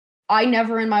I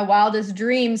never in my wildest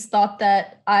dreams thought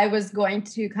that I was going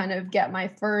to kind of get my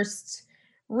first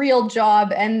real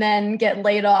job and then get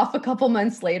laid off a couple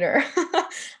months later.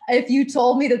 If you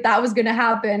told me that that was going to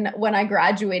happen when I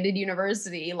graduated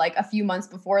university, like a few months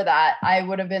before that, I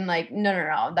would have been like,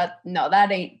 no,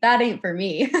 that ain't for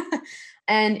me.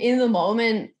 And in the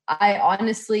moment, I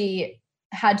honestly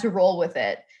had to roll with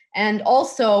it. And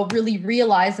also really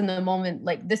realize in the moment,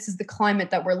 like, this is the climate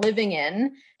that we're living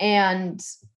in. And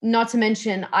not to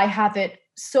mention, I have it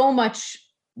so much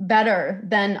better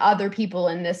than other people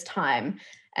in this time.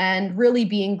 And really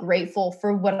being grateful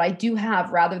for what I do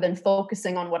have rather than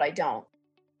focusing on what I don't.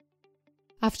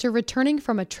 After returning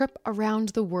from a trip around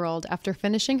the world after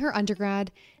finishing her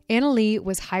undergrad, Annalie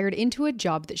was hired into a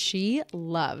job that she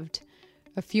loved.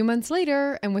 A few months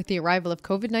later, and with the arrival of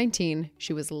COVID-19,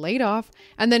 she was laid off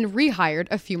and then rehired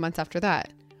a few months after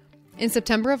that. In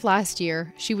September of last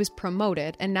year, she was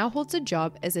promoted and now holds a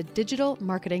job as a digital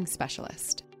marketing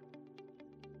specialist.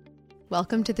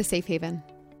 Welcome to The Safe Haven.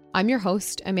 I'm your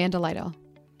host, Amanda Lytle.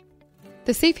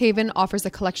 The Safe Haven offers a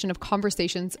collection of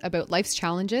conversations about life's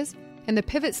challenges and the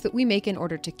pivots that we make in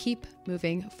order to keep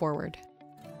moving forward.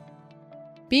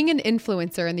 Being an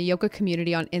influencer in the yoga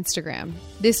community on Instagram,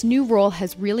 this new role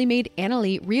has really made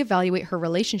Annalie reevaluate her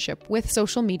relationship with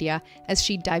social media as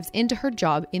she dives into her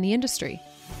job in the industry.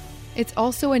 It's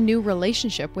also a new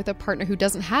relationship with a partner who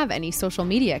doesn't have any social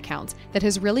media accounts that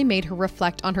has really made her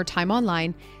reflect on her time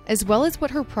online, as well as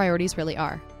what her priorities really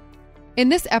are. In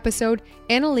this episode,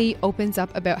 Annalie opens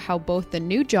up about how both the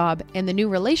new job and the new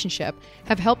relationship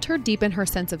have helped her deepen her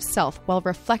sense of self while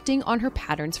reflecting on her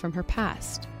patterns from her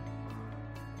past.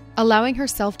 Allowing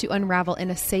herself to unravel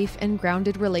in a safe and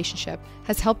grounded relationship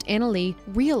has helped Annalie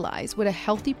realize what a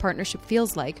healthy partnership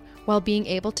feels like while being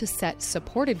able to set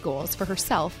supported goals for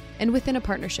herself and within a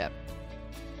partnership.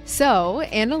 So,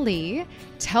 Annalie,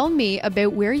 tell me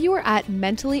about where you were at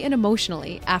mentally and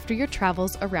emotionally after your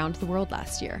travels around the world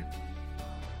last year.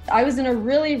 I was in a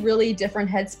really, really different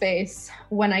headspace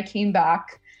when I came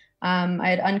back. I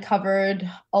had uncovered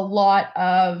a lot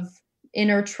of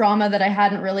inner trauma that I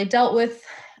hadn't really dealt with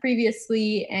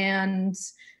previously, and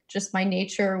just my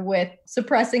nature with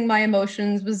suppressing my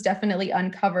emotions was definitely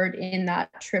uncovered in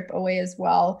that trip away as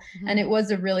well. Mm-hmm. And it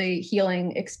was a really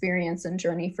healing experience and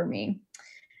journey for me.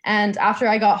 And after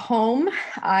I got home,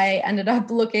 I ended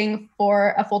up looking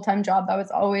for a full-time job. That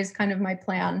was always kind of my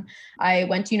plan. I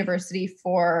went to university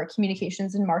for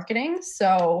communications and marketing.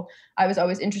 So I was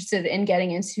always interested in getting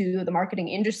into the marketing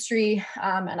industry,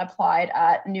 and applied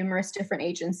at numerous different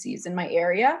agencies in my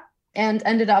area, and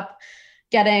ended up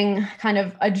getting kind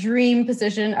of a dream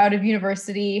position out of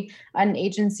university at an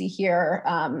agency here,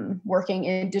 working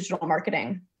in digital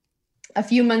marketing. A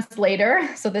few months later,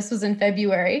 so this was in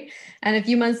February, and a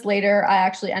few months later, I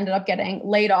actually ended up getting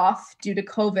laid off due to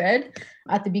COVID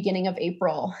at the beginning of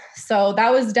April. So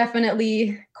that was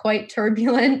definitely quite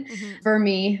turbulent for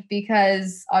me,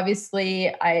 because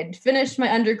obviously I had finished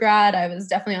my undergrad. I was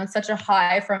definitely on such a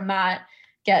high from that.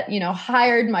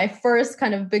 Hired my first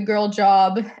kind of big girl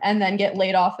job and then get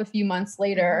laid off a few months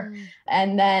later.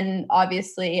 And then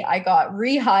obviously I got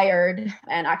rehired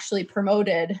and actually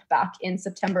promoted back in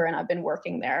September. And I've been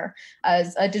working there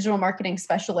as a digital marketing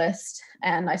specialist.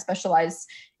 And I specialize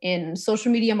in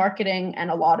social media marketing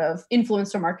and a lot of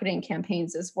influencer marketing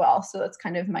campaigns as well. So that's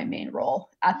kind of my main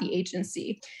role at the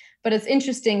agency. But it's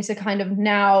interesting to kind of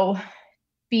now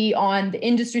be on the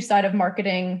industry side of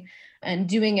marketing and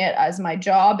doing it as my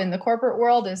job in the corporate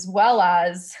world, as well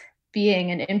as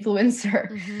being an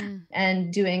influencer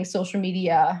and doing social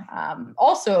media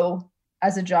also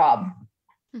as a job.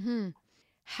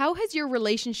 How has your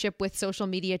relationship with social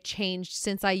media changed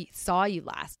since I saw you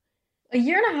last? A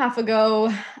year and a half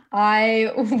ago,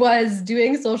 I was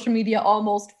doing social media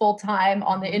almost full time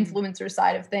on the influencer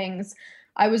side of things.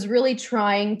 I was really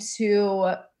trying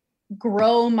to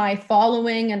grow my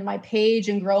following and my page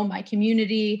and grow my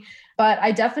community. But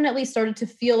I definitely started to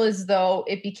feel as though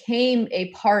it became a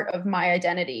part of my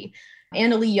identity.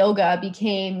 Annalie Yoga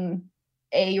became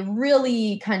a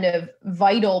really kind of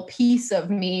vital piece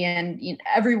of me, and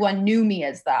everyone knew me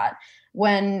as that.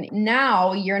 When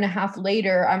now, a year and a half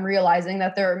later, I'm realizing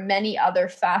that there are many other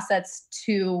facets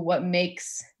to what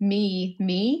makes me,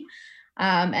 me.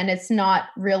 And it's not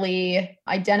really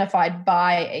identified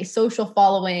by a social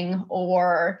following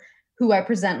or who I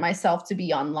present myself to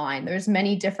be online. There's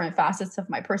many different facets of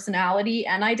my personality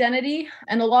and identity.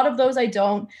 And a lot of those I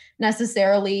don't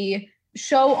necessarily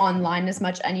show online as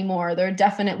much anymore. There are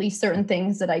definitely certain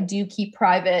things that I do keep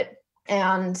private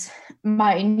And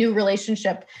my new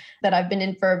relationship that I've been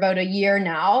in for about a year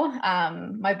now,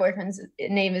 my boyfriend's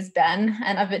name is Ben,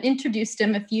 and I've introduced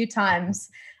him a few times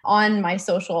on my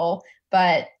social,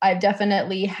 but I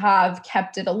definitely have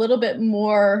kept it a little bit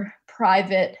more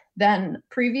private than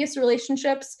previous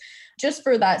relationships, just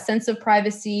for that sense of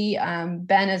privacy.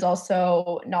 Ben is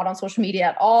also not on social media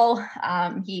at all.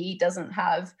 He doesn't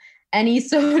have any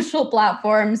social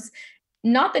platforms.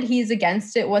 Not that he's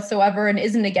against it whatsoever and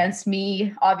isn't against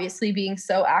me, obviously, being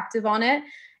so active on it.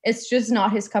 It's just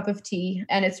not his cup of tea.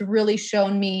 And it's really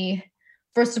shown me,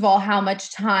 first of all, how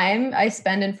much time I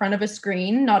spend in front of a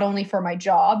screen, not only for my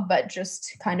job, but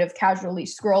just kind of casually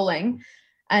scrolling.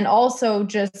 And also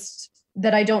just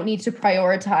that I don't need to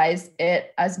prioritize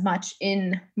it as much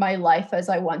in my life as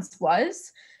I once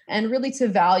was, and really to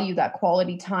value that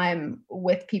quality time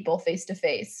with people face to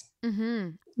face.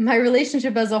 My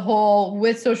relationship as a whole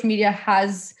with social media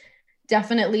has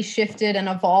definitely shifted and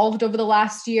evolved over the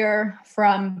last year,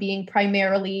 from being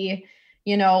primarily,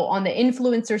 on the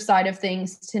influencer side of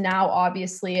things to now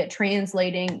obviously it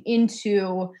translating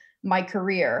into my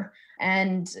career.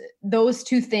 And those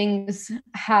two things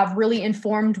have really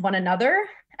informed one another.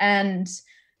 And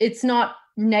it's not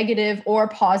negative or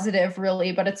positive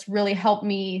really, but it's really helped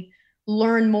me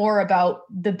learn more about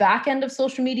the back end of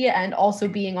social media and also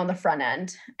being on the front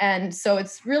end. And so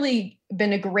it's really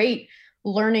been a great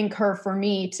learning curve for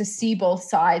me to see both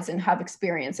sides and have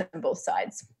experience on both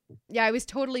sides. Yeah, I was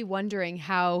totally wondering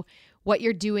how what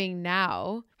you're doing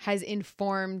now has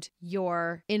informed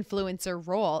your influencer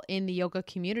role in the yoga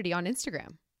community on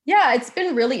Instagram. Yeah, it's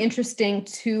been really interesting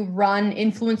to run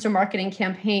influencer marketing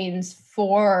campaigns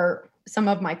for some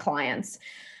of my clients.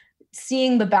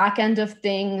 Seeing the back end of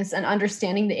things and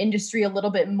understanding the industry a little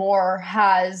bit more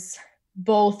has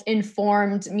both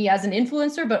informed me as an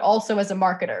influencer, but also as a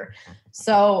marketer.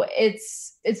 So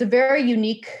it's a very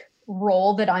unique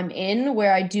role that I'm in,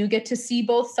 where I do get to see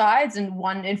both sides and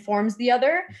one informs the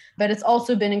other, but it's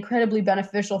also been incredibly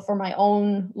beneficial for my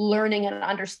own learning and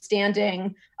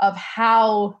understanding of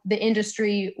how the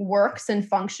industry works and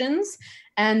functions,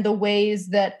 and the ways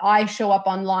that I show up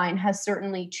online has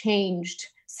certainly changed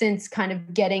since kind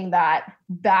of getting that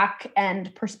back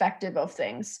end perspective of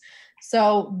things.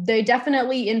 So they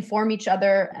definitely inform each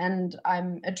other, and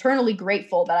I'm eternally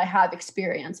grateful that I have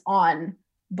experience on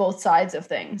both sides of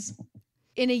things.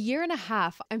 In a year and a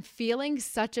half, I'm feeling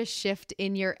such a shift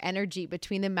in your energy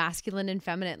between the masculine and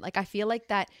feminine. Like I feel like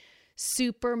that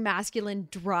super masculine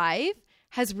drive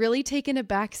has really taken a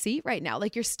back seat right now.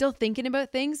 Like you're still thinking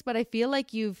about things, but I feel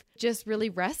like you've just really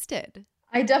rested.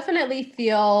 I definitely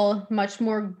feel much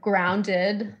more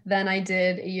grounded than I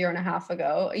did a year and a half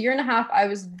ago. A year and a half, I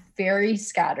was very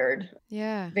scattered.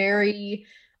 Yeah. Very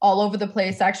all over the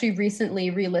place. I actually recently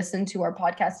re-listened to our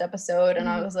podcast episode and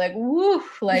I was like, woo,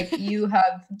 like you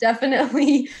have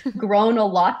definitely grown a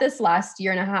lot this last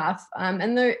year and a half.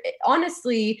 And there,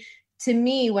 honestly, to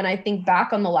me, when I think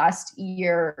back on the last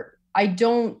year, I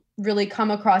don't really come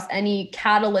across any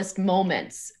catalyst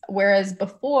moments. Whereas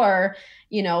before,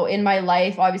 in my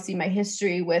life, obviously my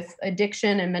history with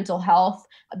addiction and mental health,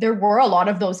 there were a lot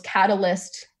of those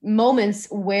catalyst moments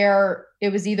where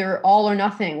it was either all or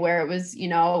nothing, where it was,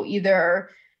 either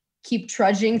keep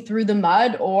trudging through the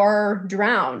mud or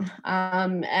drown.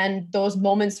 And those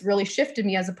moments really shifted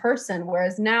me as a person.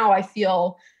 Whereas now I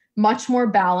feel much more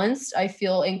balanced. I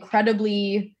feel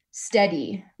incredibly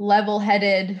steady,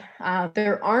 level-headed.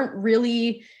 There aren't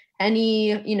really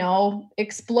any,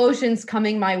 explosions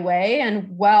coming my way.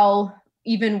 And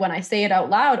even when I say it out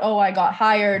loud, oh, I got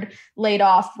hired, laid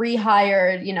off,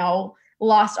 rehired,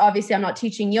 lost, obviously I'm not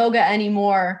teaching yoga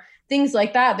anymore, things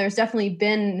like that. There's definitely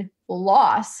been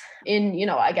loss in,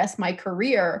 I guess my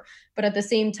career. But at the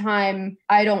same time,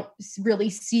 I don't really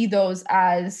see those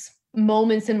as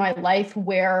moments in my life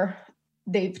where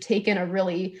they've taken a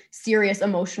really serious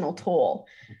emotional toll.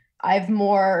 I've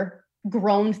more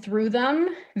grown through them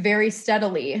very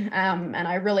steadily. And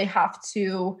I really have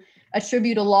to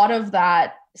attribute a lot of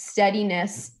that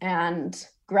steadiness and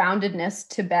groundedness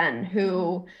to Ben,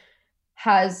 who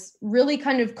has really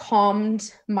kind of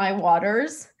calmed my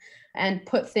waters and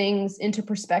put things into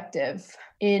perspective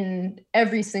in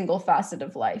every single facet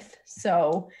of life.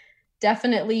 So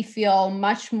definitely feel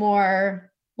much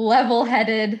more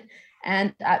level-headed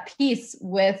and at peace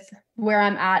with where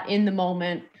I'm at in the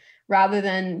moment, rather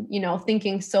than,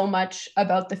 thinking so much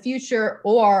about the future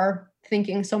or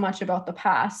thinking so much about the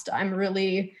past. I'm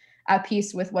really at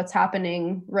peace with what's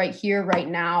happening right here, right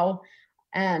now,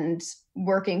 and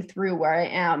working through where I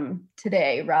am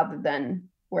today rather than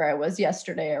where I was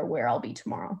yesterday or where I'll be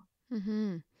tomorrow.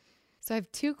 Mm-hmm. So I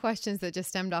have two questions that just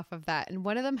stemmed off of that. And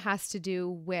one of them has to do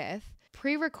with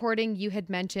pre-recording. You had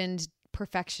mentioned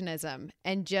perfectionism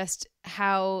and just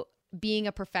how being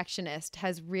a perfectionist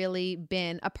has really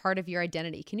been a part of your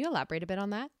identity. Can you elaborate a bit on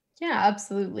that? Yeah,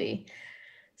 absolutely.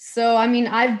 So, I mean,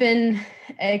 I've been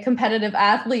a competitive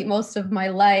athlete most of my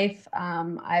life.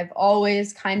 I've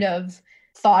always kind of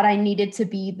thought I needed to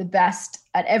be the best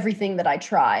at everything that I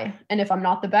try. And if I'm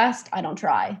not the best, I don't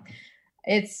try.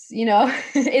 It's,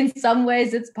 in some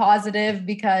ways it's positive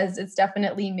because it's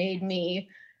definitely made me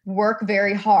work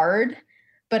very hard.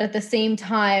 But at the same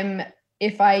time,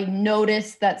 if I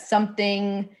notice that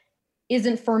something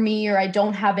isn't for me or I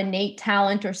don't have innate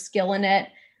talent or skill in it,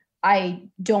 I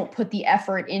don't put the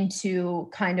effort into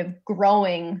kind of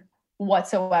growing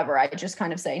whatsoever. I just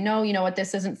kind of say, no, you know what,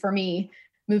 this isn't for me,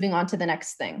 moving on to the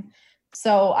next thing.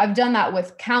 So I've done that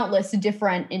with countless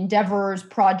different endeavors,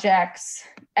 projects,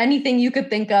 anything you could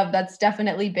think of. That's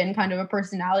definitely been kind of a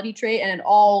personality trait. And it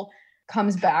all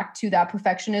comes back to that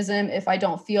perfectionism. If I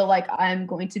don't feel like I'm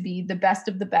going to be the best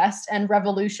of the best and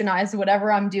revolutionize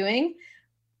whatever I'm doing,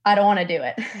 I don't want to do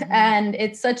it. Mm-hmm. And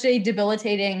it's such a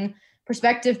debilitating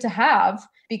perspective to have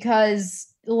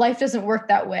because life doesn't work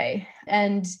that way.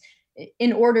 And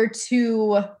in order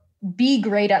to be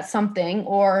great at something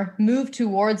or move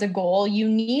towards a goal, you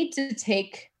need to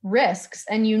take risks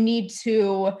and you need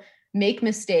to make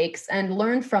mistakes and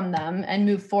learn from them and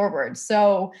move forward.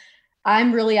 So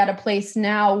I'm really at a place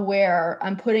now where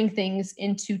I'm putting things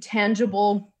into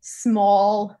tangible,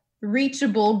 small,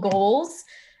 reachable goals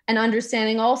and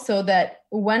understanding also that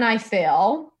when I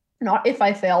fail, not if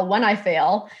I fail, when I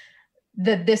fail,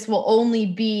 that this will only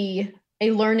be a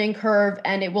learning curve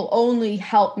and it will only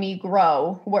help me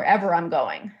grow wherever I'm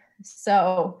going.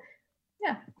 So,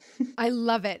 yeah. I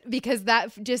love it because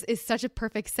that just is such a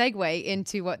perfect segue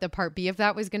into what the part B of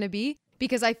that was going to be.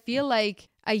 Because I feel like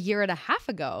a year and a half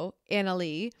ago,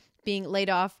 Annalee being laid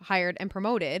off, hired, and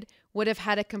promoted would have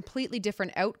had a completely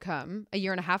different outcome a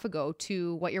year and a half ago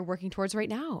to what you're working towards right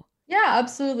now. Yeah,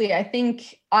 absolutely. I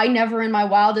think I never in my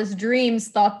wildest dreams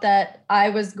thought that I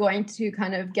was going to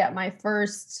kind of get my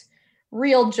first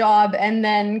real job and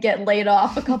then get laid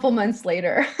off a couple months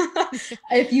later.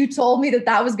 If you told me that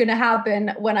that was going to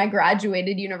happen when I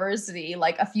graduated university,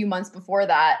 like a few months before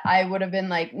that, I would have been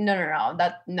like, no,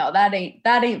 that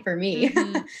ain't for me.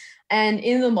 Mm-hmm. And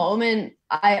in the moment,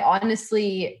 I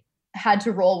honestly had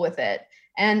to roll with it.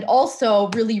 And also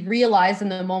really realize in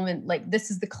the moment, like,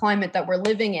 this is the climate that we're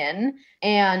living in.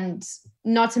 And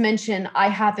not to mention, I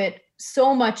have it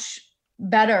so much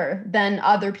better than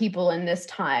other people in this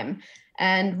time.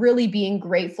 And really being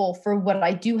grateful for what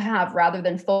I do have rather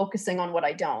than focusing on what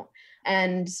I don't.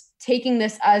 And taking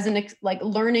this as an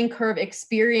learning curve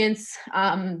experience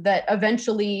that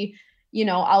eventually,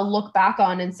 I'll look back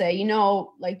on and say,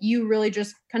 you really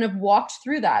just kind of walked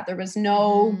through that. There was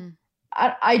no... Mm-hmm.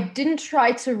 I didn't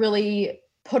try to really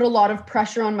put a lot of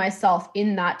pressure on myself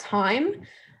in that time.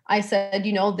 I said,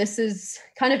 this is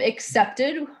kind of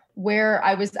accepted where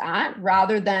I was at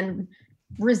rather than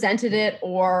resented it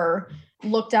or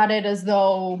looked at it as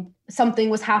though something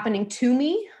was happening to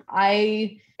me.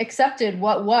 I accepted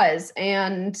what was,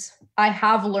 and I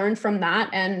have learned from that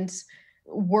and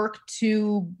worked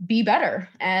to be better,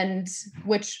 and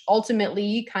which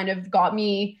ultimately kind of got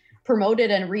me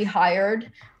promoted and rehired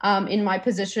in my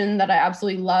position that I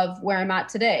absolutely love where I'm at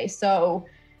today. So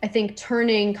I think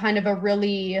turning kind of a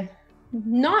really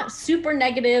not super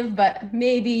negative, but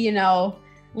maybe,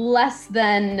 less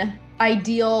than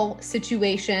ideal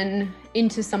situation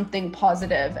into something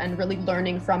positive and really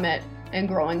learning from it and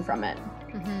growing from it.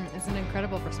 Mm-hmm. It's an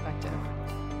incredible perspective.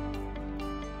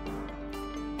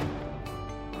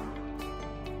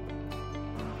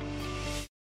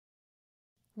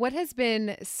 What has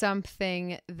been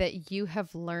something that you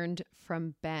have learned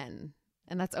from Ben?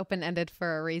 And that's open-ended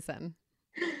for a reason.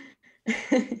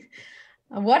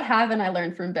 What haven't I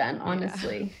learned from Ben,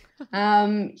 honestly?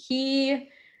 Yeah. He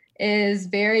is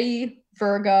very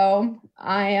Virgo.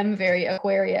 I am very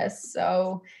Aquarius.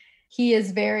 So he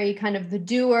is very kind of the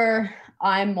doer.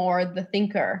 I'm more the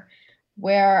thinker,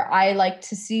 where I like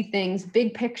to see things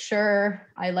big picture.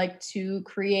 I like to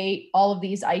create all of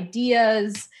these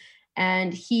ideas.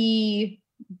 And he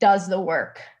does the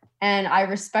work. And I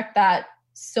respect that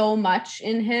so much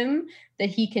in him, that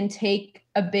he can take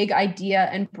a big idea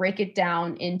and break it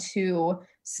down into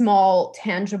small,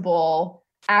 tangible,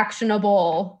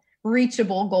 actionable,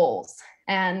 reachable goals.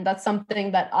 And that's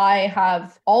something that I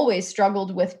have always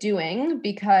struggled with doing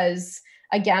because,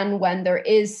 again, when there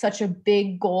is such a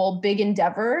big goal, big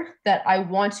endeavor that I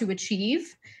want to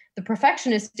achieve, the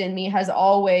perfectionist in me has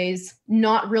always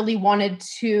not really wanted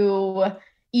to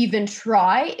even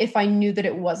try if I knew that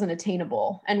it wasn't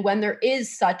attainable. And when there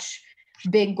is such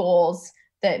big goals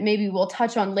that maybe we'll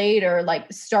touch on later,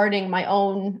 like starting my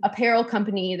own apparel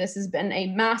company, this has been a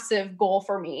massive goal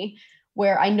for me,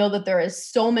 where I know that there is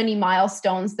so many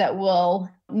milestones that will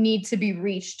need to be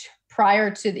reached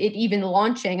prior to it even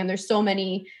launching. And there's so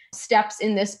many steps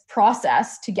in this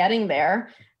process to getting there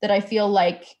that I feel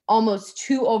like almost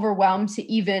too overwhelmed to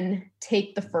even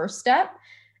take the first step.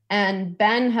 And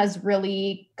Ben has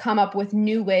really come up with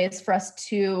new ways for us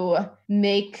to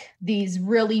make these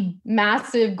really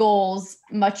massive goals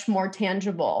much more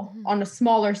tangible on a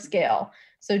smaller scale.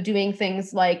 So doing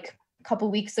things like a couple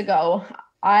weeks ago,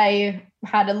 I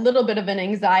had a little bit of an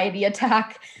anxiety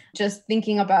attack just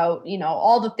thinking about,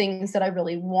 all the things that I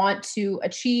really want to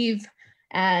achieve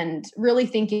and really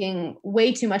thinking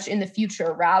way too much in the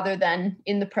future rather than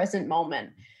in the present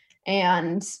moment.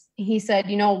 And he said,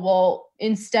 well,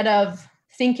 instead of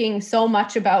thinking so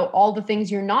much about all the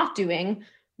things you're not doing,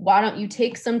 why don't you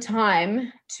take some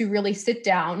time to really sit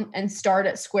down and start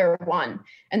at square one?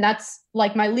 And that's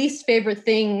like my least favorite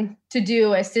thing to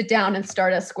do, is sit down and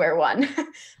start at square one.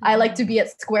 I like to be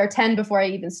at square 10 before I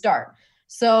even start.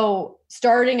 So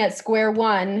starting at square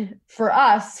one for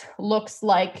us looks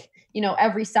like,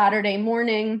 every Saturday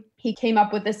morning, he came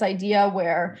up with this idea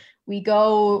where we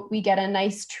go, we get a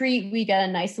nice treat, we get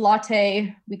a nice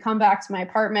latte, we come back to my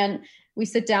apartment, we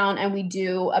sit down and we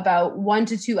do about 1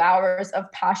 to 2 hours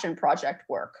of passion project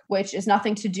work, which is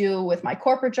nothing to do with my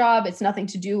corporate job. It's nothing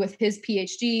to do with his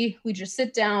PhD. We just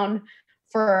sit down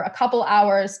for a couple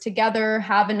hours together,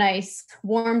 have a nice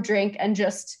warm drink, and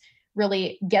just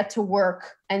really get to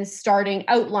work and starting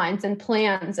outlines and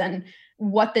plans and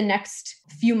what the next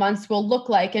few months will look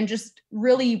like, and just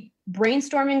really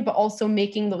brainstorming, but also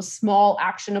making those small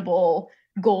actionable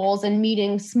goals and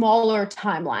meeting smaller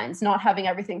timelines, not having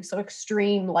everything so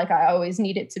extreme like I always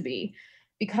need it to be.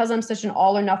 Because I'm such an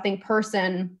all or nothing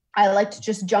person, I like to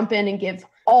just jump in and give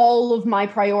all of my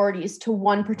priorities to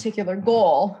one particular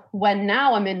goal, when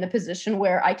now I'm in the position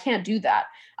where I can't do that.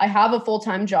 I have a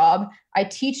full-time job. I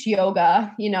teach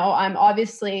yoga. I'm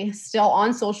obviously still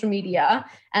on social media,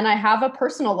 and I have a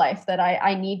personal life that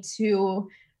I need to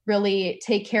really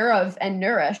take care of and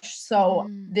nourish. So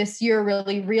this year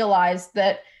really realized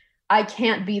that I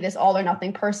can't be this all or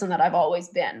nothing person that I've always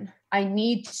been. I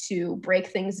need to break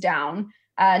things down,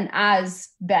 and as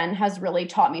Ben has really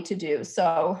taught me to do.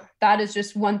 So that is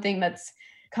just one thing that's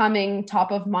coming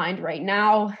top of mind right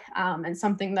now, and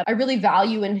something that I really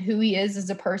value in who he is as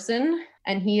a person.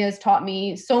 And he has taught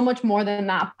me so much more than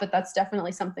that, but that's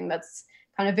definitely something that's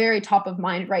kind of very top of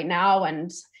mind right now.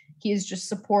 And he's just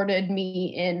supported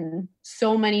me in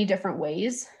so many different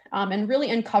ways, and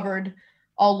really uncovered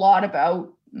a lot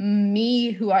about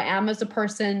me, who I am as a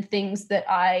person, things that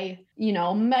I,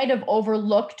 might have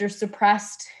overlooked or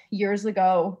suppressed years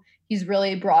ago. He's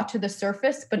really brought to the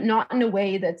surface, but not in a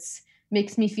way that's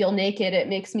makes me feel naked. It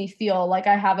makes me feel like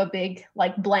I have a big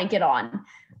blanket on.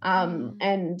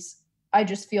 And I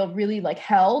just feel really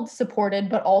held, supported,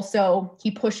 but also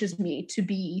he pushes me to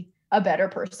be a better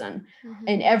person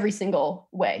in every single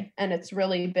way. And it's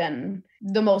really been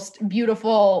the most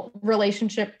beautiful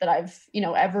relationship that I've,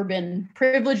 ever been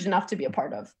privileged enough to be a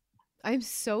part of. I'm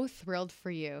so thrilled for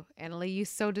you, Annalie. You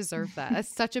so deserve that. It's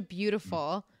such a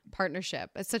beautiful partnership.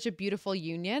 It's such a beautiful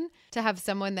union to have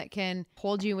someone that can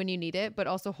hold you when you need it, but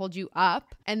also hold you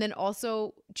up and then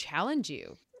also challenge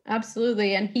you.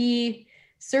 Absolutely. And he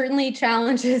certainly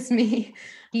challenges me.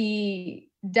 He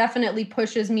definitely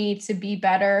pushes me to be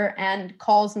better and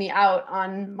calls me out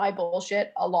on my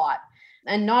bullshit a lot.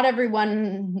 And not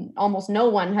everyone, almost no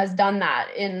one has done that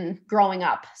in growing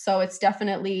up. So it's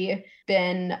definitely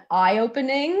been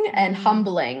eye-opening and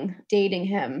humbling dating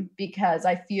him, because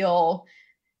I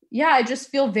just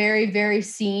feel very, very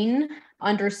seen,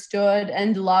 understood,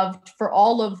 and loved for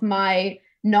all of my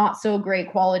not so great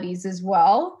qualities as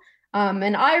well.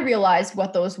 And I realized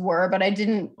what those were, but I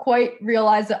didn't quite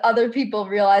realize that other people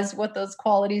realized what those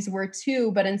qualities were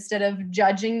too. But instead of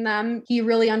judging them, he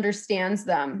really understands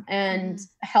them and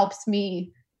helps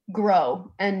me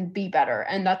grow and be better.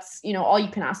 And that's, all you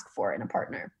can ask for in a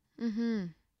partner. Mm-hmm.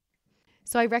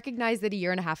 So I recognize that a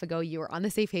year and a half ago, you were on the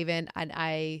Safe Haven, and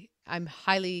I'm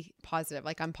highly positive.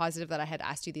 I'm positive that I had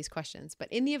asked you these questions,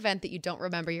 but in the event that you don't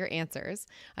remember your answers,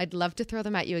 I'd love to throw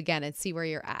them at you again and see where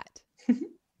you're at.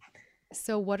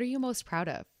 So what are you most proud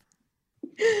of?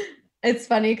 It's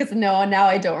funny because now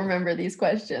I don't remember these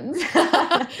questions.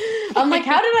 I'm like,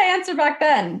 how did I answer back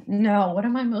then? No, what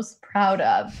am I most proud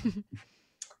of?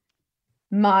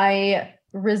 My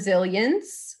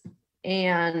resilience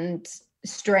and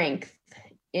strength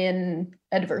in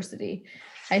adversity.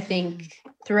 I think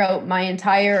throughout my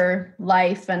entire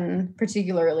life, and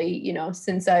particularly, you know,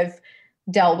 since I've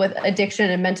dealt with addiction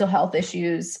and mental health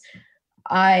issues,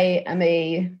 I am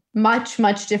a much,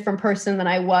 much different person than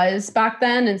I was back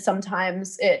then. And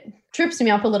sometimes it trips me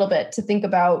up a little bit to think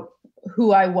about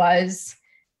who I was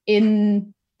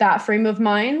in that frame of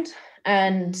mind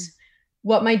and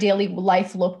what my daily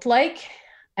life looked like,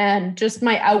 and just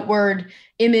my outward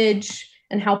image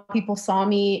and how people saw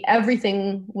me.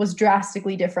 Everything was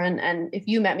drastically different. And if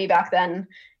you met me back then,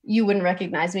 you wouldn't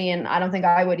recognize me, and I don't think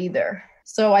I would either.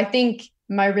 So I think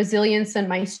my resilience and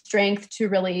my strength to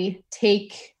really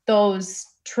take those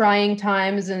trying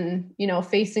times and, you know,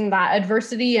 facing that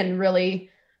adversity and really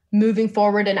moving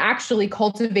forward and actually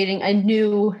cultivating a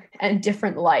new and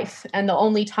different life. And the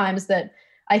only times that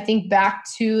I think back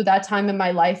to that time in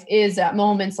my life is at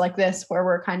moments like this, where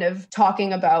we're kind of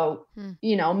talking about,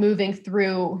 you know, moving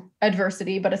through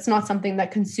adversity, but it's not something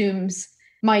that consumes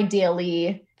my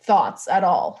daily thoughts at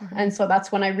all. And so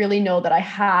that's when I really know that I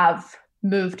have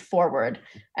moved forward.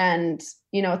 And,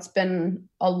 you know, it's been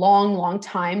a long, long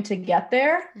time to get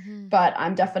there, but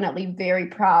I'm definitely very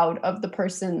proud of the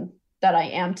person that I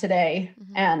am today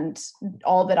and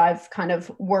all that I've kind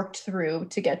of worked through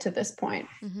to get to this point.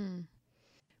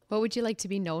 What would you like to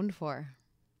be known for?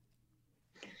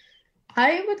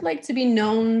 I would like to be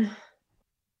known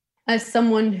as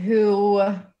someone who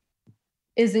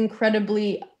is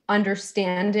incredibly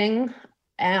understanding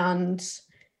and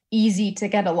easy to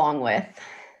get along with.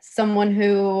 Someone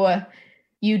who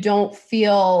you don't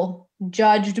feel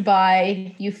judged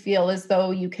by, you feel as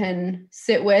though you can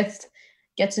sit with,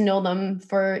 get to know them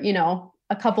for, you know,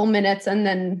 a couple minutes, and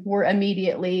then we're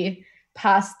immediately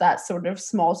past that sort of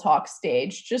small talk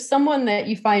stage. Just someone that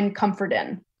you find comfort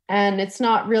in. And it's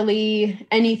not really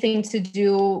anything to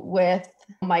do with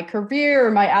my career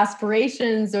or my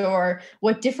aspirations or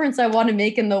what difference I want to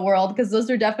make in the world, because those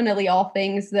are definitely all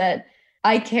things that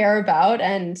I care about.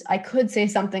 And I could say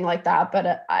something like that,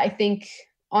 but I think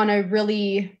on a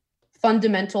really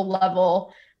fundamental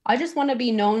level, I just want to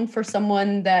be known for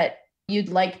someone that you'd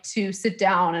like to sit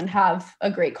down and have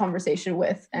a great conversation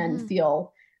with and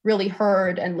feel really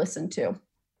heard and listened to.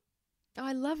 Oh,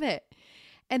 I love it.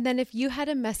 And then if you had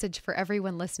a message for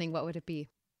everyone listening, what would it be?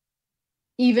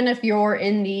 Even if you're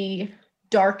in the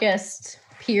darkest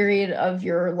period of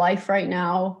your life right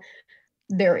now,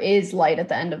 there is light at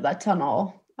the end of that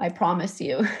tunnel. I promise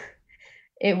you.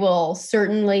 It will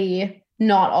certainly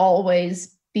not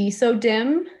always be so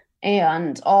dim.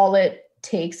 And all it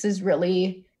takes is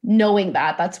really knowing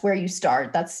that. That's where you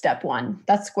start. That's step one.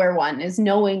 That's square one, is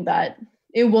knowing that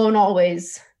it won't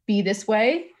always be this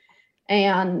way.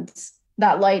 And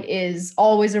that light is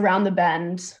always around the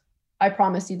bend. I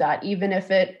promise you that. Even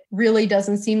if it really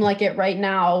doesn't seem like it right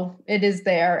now, it is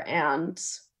there, and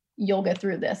you'll get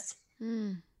through this.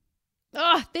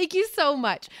 Oh, thank you so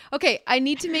much. Okay, I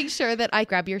need to make sure that I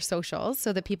grab your socials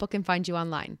so that people can find you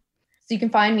online. So you can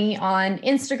find me on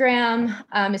Instagram.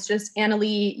 It's just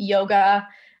Annalee Yoga.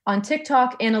 On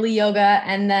TikTok, Annalee Yoga.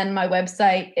 And then my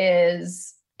website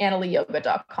is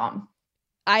AnnaleeYoga.com.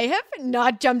 I have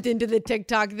not jumped into the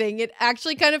TikTok thing. It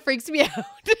actually kind of freaks me out.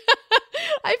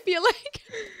 I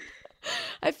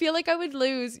feel like I would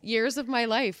lose years of my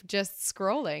life just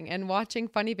scrolling and watching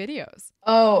funny videos.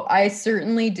 Oh, I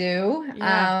certainly do.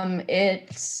 Yeah.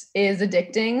 It is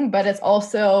addicting, but it's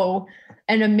also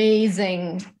an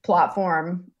amazing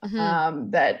platform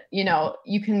that, you know,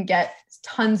 you can get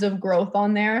tons of growth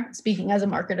on there. Speaking as a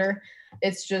marketer,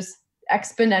 it's just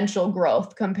exponential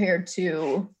growth compared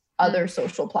to other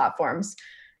social platforms.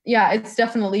 Yeah, it's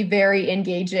definitely very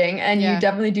engaging, and you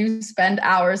definitely do spend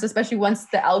hours, especially once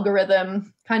the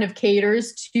algorithm kind of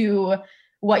caters to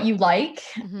what you like.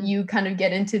 You kind of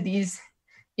get into these,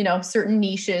 you know, certain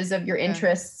niches of your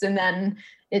interests, and then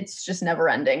it's just never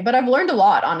ending. But I've learned a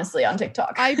lot, honestly, on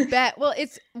TikTok. I bet. Well,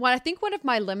 I think one of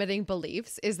my limiting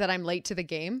beliefs is that I'm late to the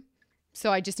game.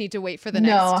 So I just need to wait for the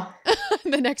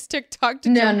next TikTok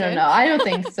to jump in. No, I don't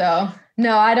think so.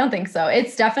 No, I don't think so.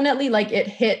 It's definitely like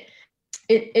the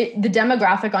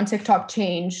demographic on TikTok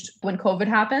changed when COVID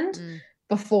happened.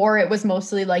 Before, it was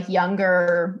mostly like a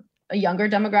younger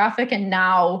demographic. And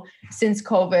now, since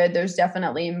COVID, there's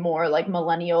definitely more like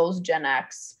millennials, Gen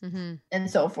X, and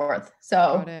so forth.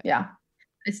 So yeah,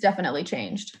 it's definitely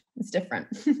changed. It's different.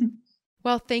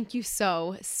 Well, thank you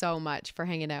so much for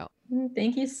hanging out.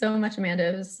 Thank you so much,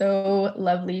 Amanda. It was so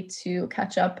lovely to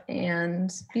catch up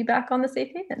and be back on the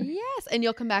Safe Haven. Yes. And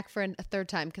you'll come back for a third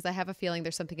time, because I have a feeling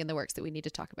there's something in the works that we need to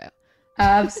talk about.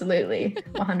 Absolutely.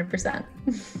 100%.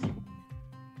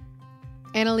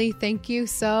 Annalie, thank you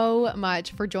so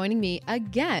much for joining me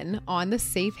again on The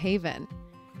Safe Haven.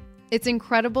 It's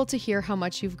incredible to hear how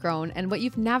much you've grown and what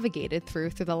you've navigated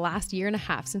through the last year and a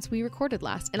half since we recorded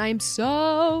last. And I am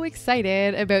so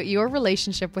excited about your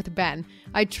relationship with Ben.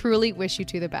 I truly wish you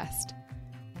two the best.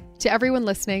 To everyone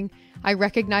listening, I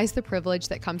recognize the privilege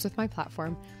that comes with my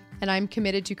platform, and I'm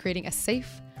committed to creating a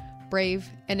safe, brave,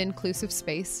 and inclusive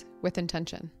space with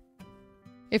intention.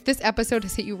 If this episode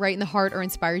has hit you right in the heart or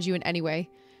inspired you in any way,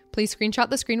 please screenshot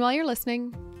the screen while you're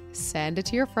listening, send it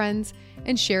to your friends,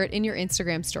 and share it in your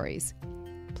Instagram stories.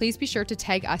 Please be sure to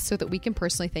tag us so that we can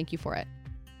personally thank you for it.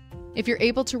 If you're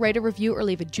able to write a review or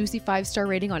leave a juicy 5-star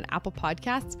rating on Apple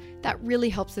Podcasts, that really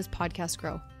helps this podcast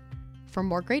grow. For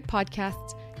more great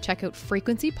podcasts, check out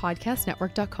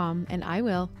frequencypodcastnetwork.com, and I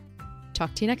will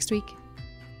talk to you next week.